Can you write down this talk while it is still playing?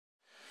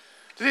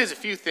Today is a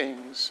few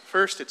things.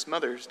 First, it's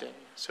Mother's Day,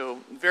 so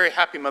very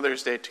happy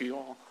Mother's Day to you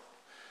all.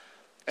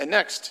 And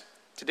next,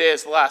 today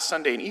is the last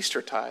Sunday in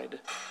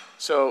Eastertide,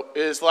 so it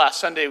is the last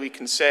Sunday we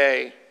can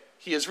say,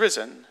 He is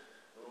risen.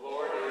 The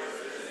Lord is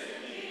risen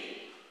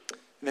indeed.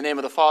 In the name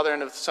of the Father,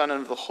 and of the Son,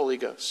 and of the Holy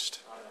Ghost.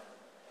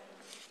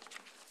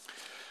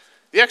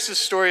 The Exodus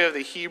story of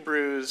the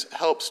Hebrews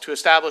helps to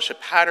establish a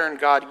pattern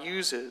God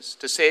uses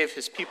to save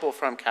his people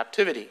from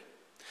captivity.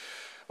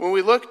 When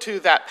we look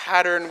to that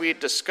pattern, we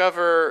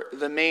discover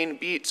the main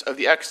beats of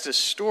the Exodus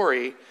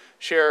story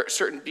share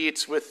certain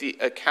beats with the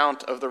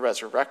account of the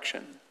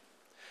resurrection.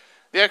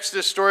 The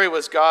Exodus story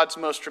was God's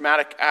most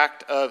dramatic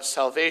act of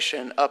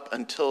salvation up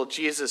until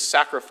Jesus'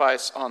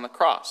 sacrifice on the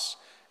cross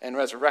and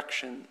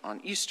resurrection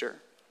on Easter.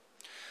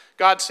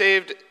 God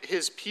saved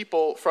his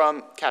people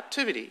from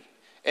captivity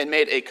and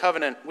made a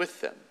covenant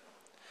with them.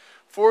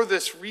 For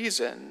this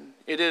reason,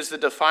 it is the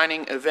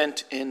defining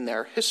event in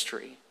their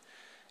history.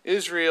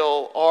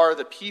 Israel are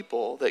the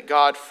people that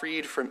God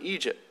freed from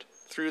Egypt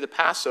through the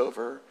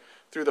Passover,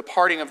 through the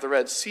parting of the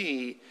Red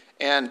Sea,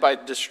 and by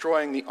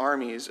destroying the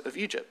armies of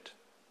Egypt.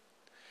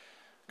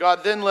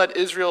 God then led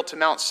Israel to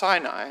Mount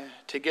Sinai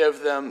to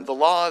give them the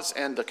laws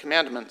and the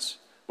commandments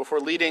before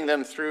leading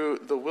them through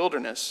the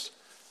wilderness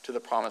to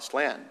the promised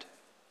land.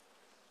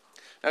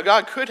 Now,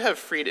 God could have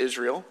freed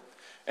Israel,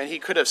 and he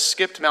could have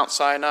skipped Mount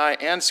Sinai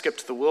and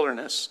skipped the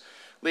wilderness,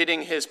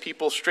 leading his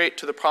people straight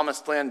to the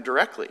promised land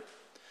directly.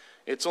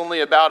 It's only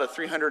about a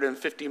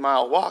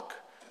 350-mile walk,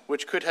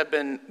 which could have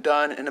been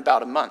done in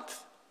about a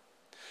month.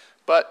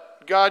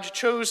 But God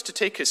chose to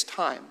take his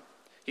time.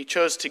 He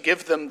chose to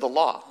give them the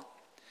law.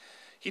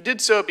 He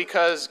did so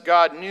because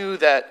God knew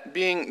that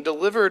being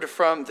delivered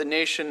from the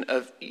nation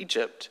of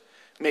Egypt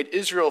made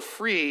Israel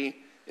free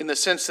in the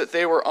sense that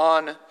they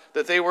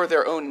were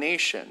their own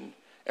nation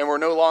and were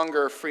no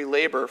longer free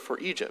labor for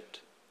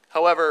Egypt.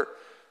 However,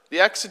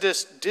 the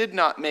Exodus did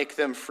not make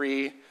them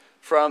free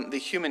from the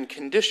human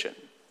condition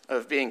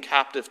of being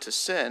captive to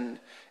sin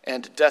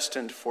and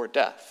destined for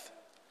death.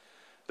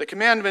 The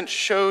commandments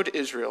showed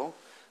Israel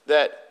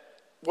that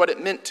what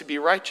it meant to be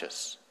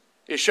righteous.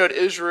 It showed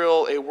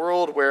Israel a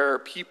world where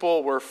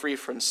people were free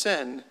from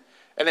sin,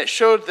 and it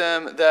showed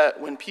them that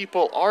when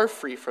people are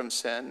free from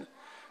sin,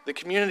 the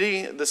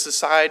community, the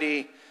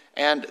society,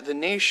 and the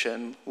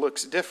nation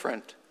looks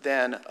different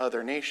than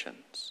other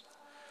nations.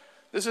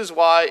 This is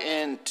why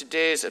in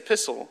today's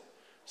epistle,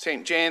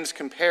 St. James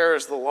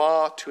compares the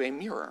law to a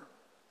mirror.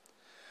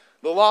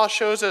 The law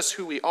shows us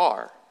who we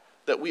are,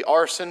 that we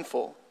are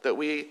sinful, that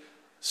we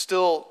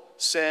still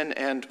sin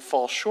and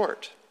fall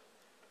short.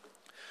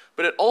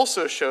 But it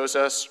also shows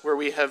us where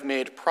we have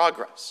made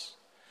progress.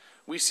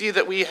 We see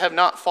that we have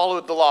not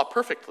followed the law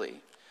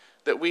perfectly,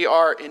 that we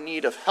are in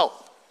need of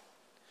help.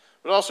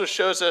 It also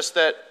shows us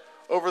that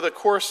over the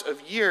course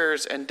of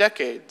years and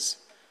decades,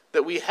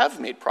 that we have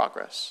made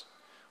progress.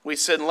 We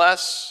sin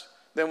less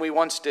than we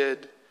once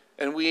did,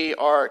 and we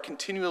are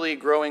continually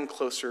growing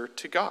closer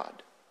to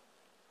God.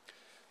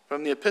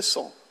 From the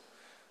epistle,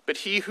 but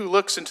he who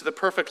looks into the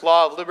perfect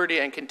law of liberty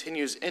and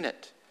continues in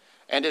it,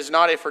 and is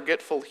not a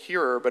forgetful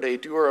hearer, but a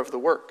doer of the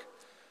work,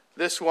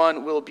 this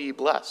one will be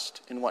blessed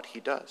in what he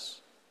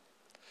does.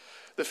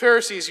 The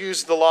Pharisees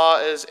used the law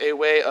as a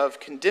way of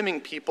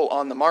condemning people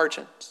on the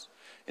margins,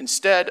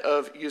 instead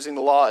of using the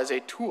law as a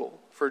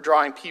tool for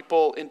drawing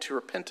people into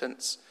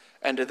repentance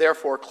and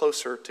therefore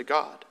closer to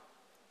God.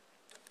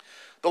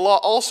 The law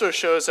also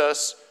shows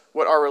us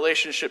what our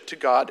relationship to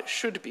God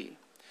should be.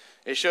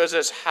 It shows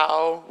us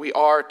how we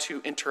are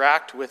to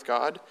interact with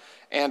God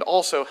and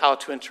also how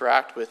to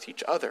interact with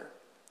each other.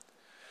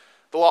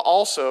 The law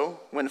also,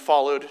 when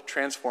followed,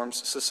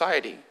 transforms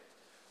society.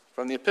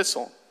 From the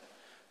epistle,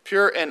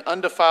 pure and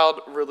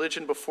undefiled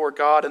religion before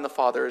God and the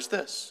Father is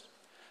this: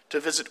 to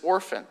visit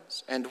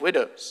orphans and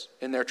widows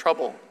in their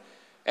trouble,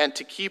 and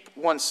to keep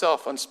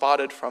oneself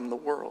unspotted from the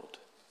world.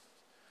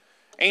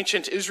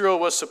 Ancient Israel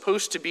was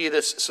supposed to be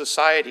this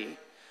society,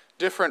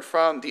 different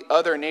from the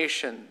other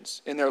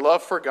nations in their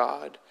love for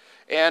God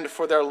and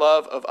for their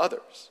love of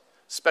others,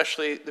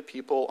 especially the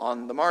people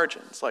on the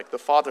margins, like the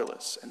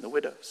fatherless and the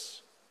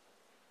widows.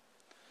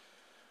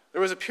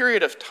 There was a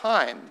period of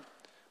time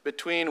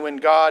between when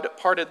God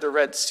parted the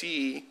Red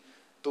Sea,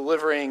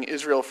 delivering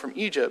Israel from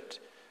Egypt,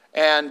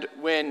 and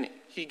when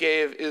he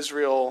gave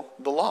Israel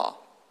the law.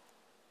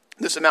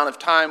 This amount of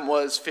time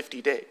was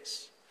 50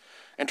 days.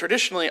 And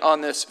traditionally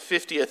on this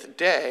 50th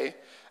day,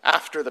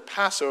 after the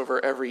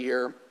Passover every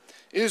year,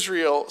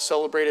 Israel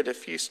celebrated a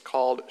feast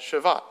called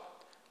Shavuot,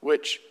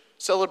 which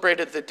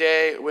celebrated the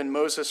day when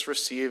Moses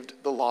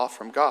received the law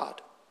from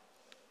God.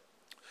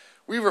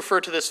 We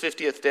refer to this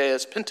 50th day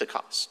as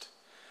Pentecost.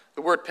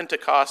 The word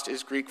Pentecost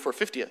is Greek for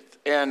 50th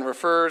and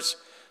refers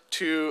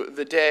to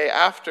the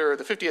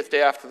 50th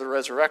day after the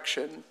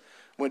resurrection,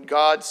 when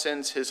God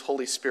sends his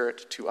Holy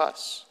Spirit to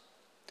us.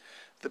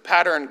 The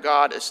pattern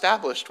God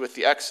established with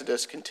the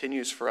Exodus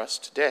continues for us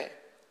today.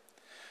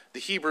 The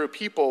Hebrew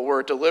people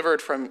were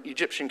delivered from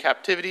Egyptian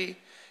captivity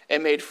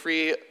and made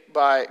free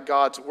by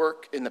God's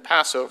work in the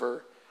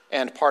Passover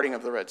and parting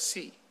of the Red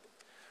Sea.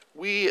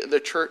 We, the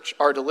church,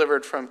 are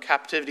delivered from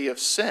captivity of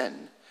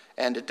sin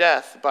and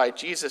death by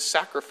Jesus'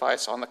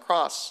 sacrifice on the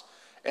cross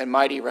and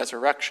mighty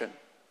resurrection.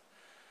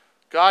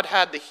 God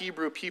had the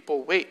Hebrew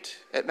people wait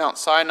at Mount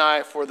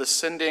Sinai for the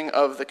sending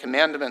of the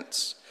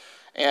commandments,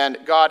 and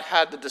God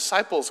had the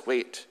disciples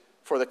wait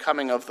for the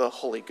coming of the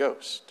Holy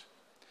Ghost.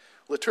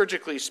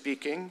 Liturgically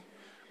speaking,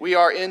 we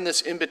are in this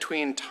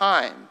in-between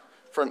time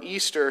from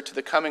Easter to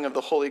the coming of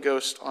the Holy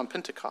Ghost on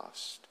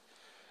Pentecost.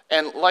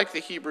 And like the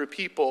Hebrew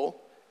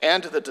people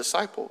and the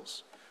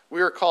disciples,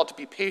 we are called to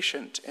be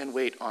patient and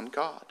wait on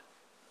God.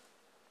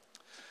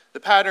 The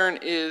pattern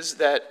is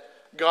that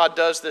God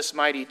does this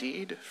mighty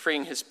deed,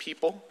 freeing his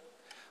people,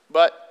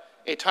 but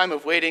a time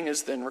of waiting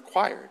is then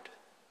required.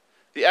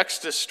 The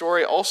Exodus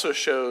story also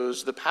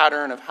shows the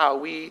pattern of how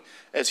we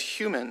as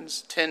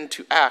humans tend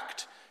to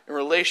act in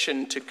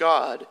relation to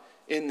God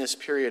in this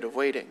period of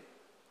waiting.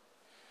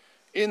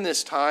 In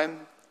this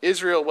time,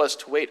 Israel was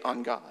to wait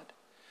on God,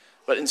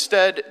 but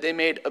instead they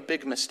made a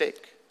big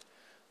mistake.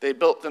 They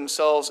built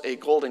themselves a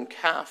golden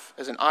calf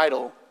as an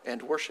idol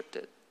and worshipped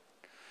it.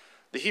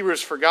 The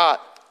Hebrews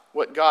forgot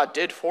what God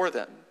did for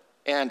them,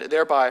 and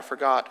thereby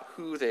forgot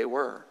who they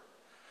were.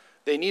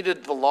 They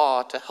needed the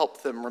law to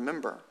help them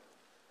remember.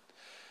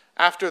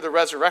 After the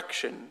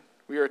resurrection,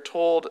 we are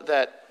told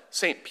that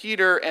St.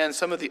 Peter and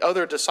some of the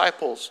other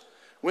disciples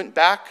went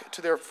back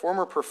to their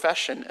former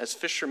profession as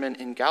fishermen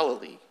in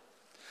Galilee.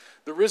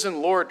 The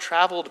risen Lord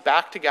traveled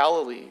back to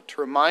Galilee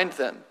to remind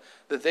them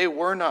that they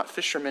were not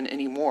fishermen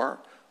anymore,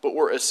 but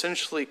were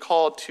essentially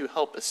called to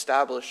help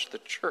establish the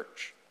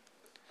church.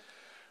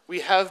 We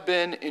have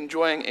been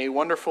enjoying a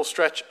wonderful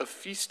stretch of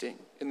feasting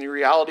in the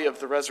reality of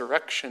the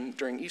resurrection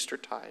during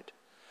Eastertide.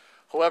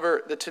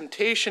 However, the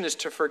temptation is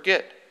to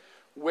forget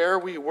where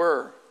we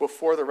were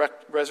before the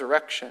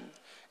resurrection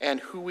and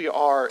who we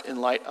are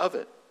in light of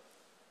it.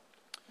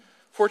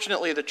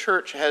 Fortunately, the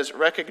church has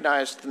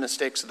recognized the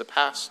mistakes of the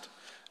past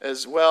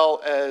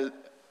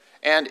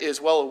and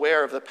is well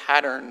aware of the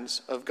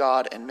patterns of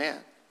God and man.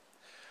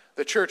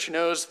 The church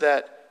knows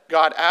that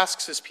God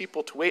asks his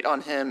people to wait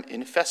on him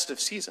in festive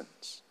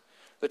seasons.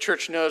 The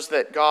church knows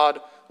that God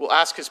will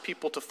ask his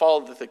people to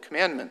follow the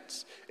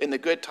commandments in the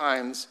good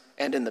times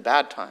and in the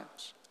bad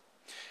times.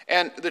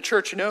 And the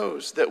church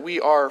knows that we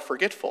are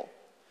forgetful,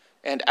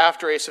 and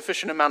after a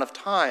sufficient amount of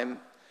time,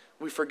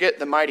 we forget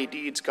the mighty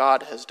deeds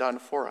God has done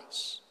for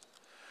us.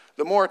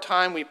 The more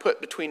time we put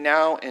between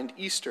now and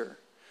Easter,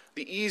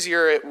 the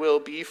easier it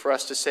will be for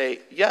us to say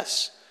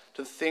yes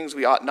to the things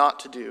we ought not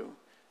to do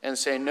and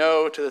say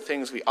no to the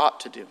things we ought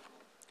to do.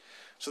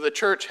 So the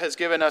church has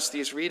given us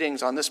these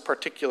readings on this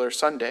particular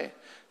Sunday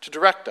to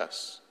direct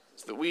us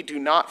so that we do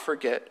not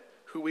forget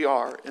who we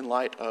are in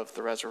light of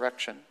the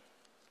resurrection.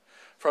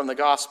 From the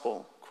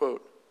gospel,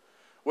 quote,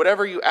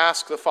 "Whatever you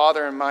ask the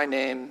Father in my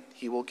name,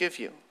 he will give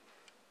you."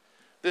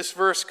 This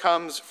verse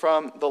comes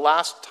from the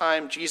last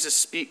time Jesus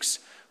speaks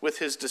with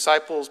his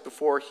disciples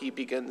before he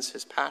begins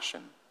his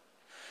passion.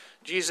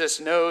 Jesus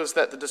knows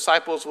that the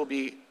disciples will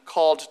be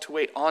called to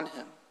wait on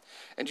him.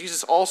 And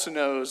Jesus also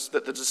knows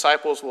that the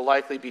disciples will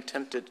likely be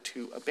tempted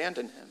to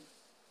abandon him.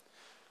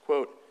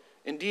 Quote,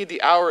 "Indeed,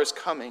 the hour is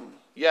coming,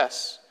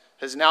 yes,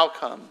 has now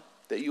come,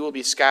 that you will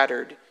be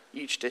scattered,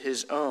 each to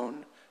his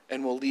own,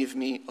 and will leave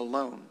me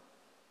alone."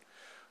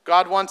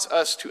 God wants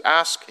us to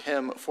ask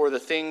him for the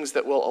things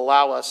that will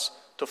allow us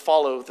to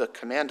follow the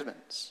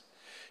commandments.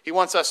 He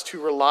wants us to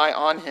rely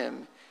on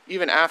him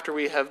even after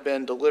we have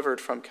been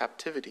delivered from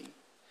captivity.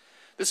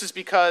 This is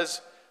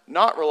because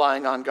not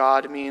relying on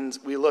God means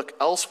we look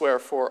elsewhere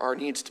for our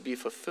needs to be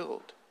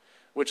fulfilled,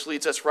 which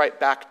leads us right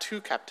back to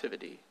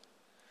captivity.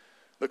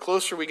 The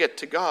closer we get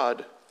to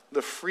God,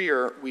 the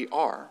freer we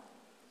are.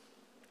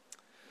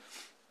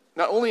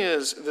 Not only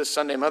is this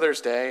Sunday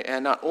Mother's Day,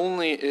 and not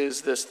only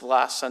is this the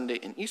last Sunday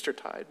in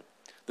Eastertide,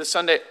 this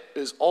Sunday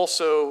is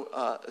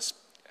also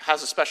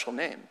has a special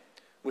name,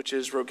 which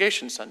is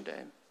Rogation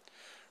Sunday.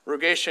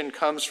 Rogation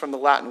comes from the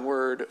Latin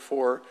word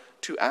for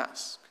to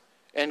ask.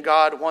 And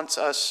God wants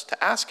us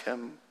to ask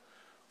him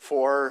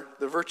for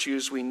the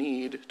virtues we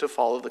need to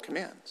follow the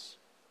commands.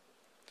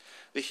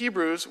 The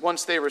Hebrews,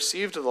 once they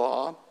received the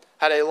law,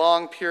 had a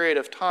long period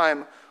of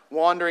time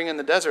wandering in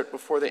the desert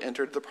before they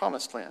entered the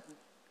promised land.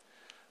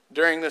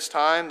 During this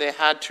time, they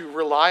had to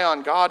rely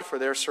on God for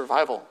their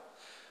survival.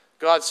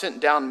 God sent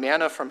down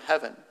manna from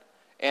heaven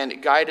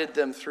and guided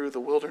them through the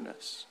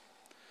wilderness.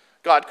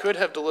 God could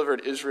have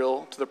delivered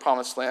Israel to the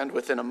promised land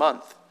within a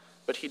month,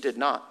 but he did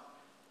not.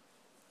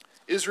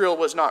 Israel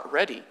was not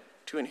ready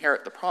to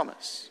inherit the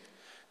promise.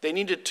 They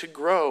needed to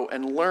grow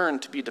and learn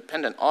to be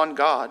dependent on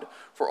God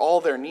for all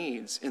their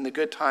needs in the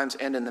good times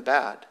and in the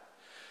bad.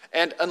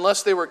 And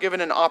unless they were given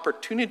an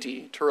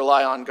opportunity to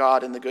rely on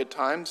God in the good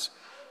times,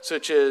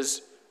 such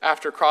as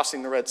after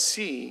crossing the Red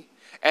Sea,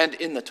 and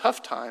in the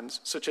tough times,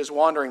 such as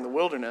wandering the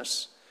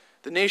wilderness,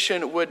 the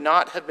nation would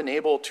not have been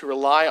able to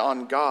rely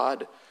on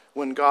God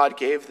when God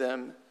gave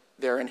them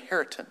their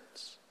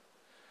inheritance.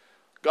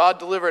 God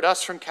delivered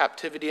us from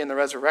captivity in the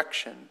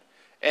resurrection,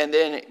 and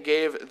then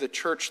gave the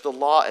church the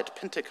law at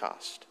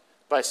Pentecost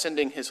by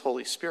sending his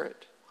Holy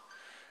Spirit.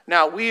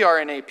 Now we are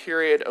in a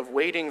period of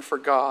waiting for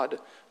God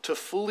to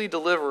fully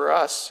deliver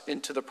us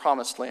into the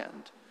promised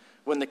land,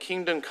 when the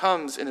kingdom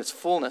comes in its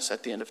fullness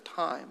at the end of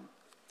time.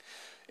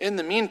 In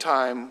the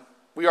meantime,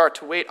 we are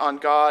to wait on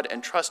God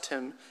and trust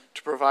him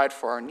to provide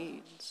for our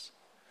needs.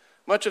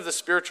 Much of the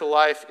spiritual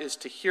life is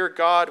to hear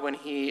God when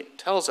he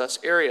tells us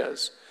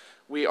areas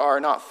we are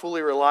not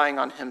fully relying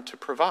on him to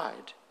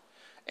provide,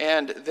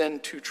 and then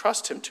to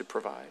trust him to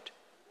provide.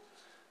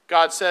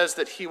 God says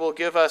that he will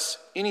give us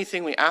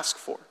anything we ask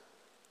for.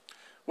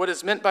 What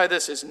is meant by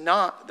this is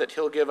not that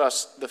he'll give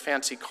us the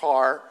fancy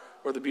car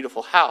or the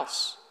beautiful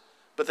house,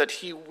 but that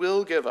he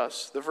will give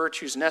us the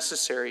virtues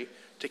necessary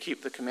to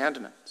keep the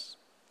commandments.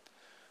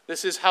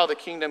 This is how the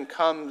kingdom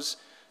comes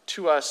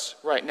to us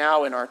right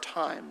now in our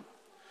time.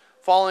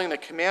 Following the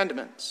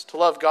commandments to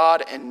love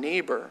God and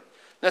neighbor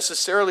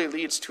necessarily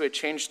leads to a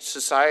changed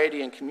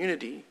society and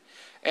community,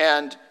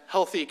 and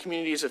healthy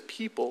communities of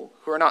people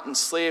who are not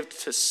enslaved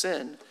to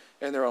sin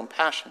and their own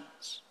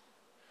passions.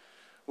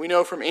 We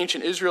know from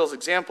ancient Israel's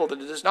example that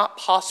it is not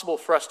possible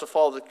for us to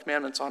follow the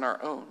commandments on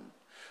our own.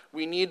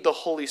 We need the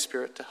Holy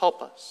Spirit to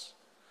help us.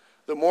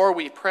 The more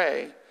we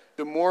pray,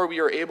 the more we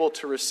are able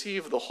to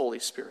receive the Holy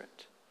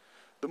Spirit.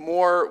 The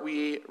more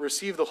we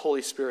receive the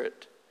Holy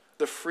Spirit,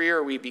 the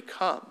freer we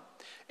become,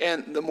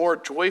 and the more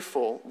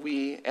joyful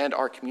we and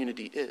our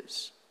community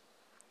is.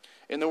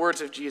 In the words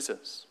of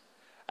Jesus,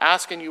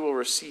 ask and you will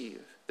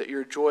receive, that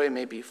your joy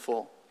may be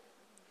full.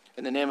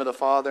 In the name of the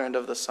Father, and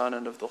of the Son,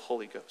 and of the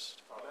Holy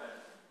Ghost.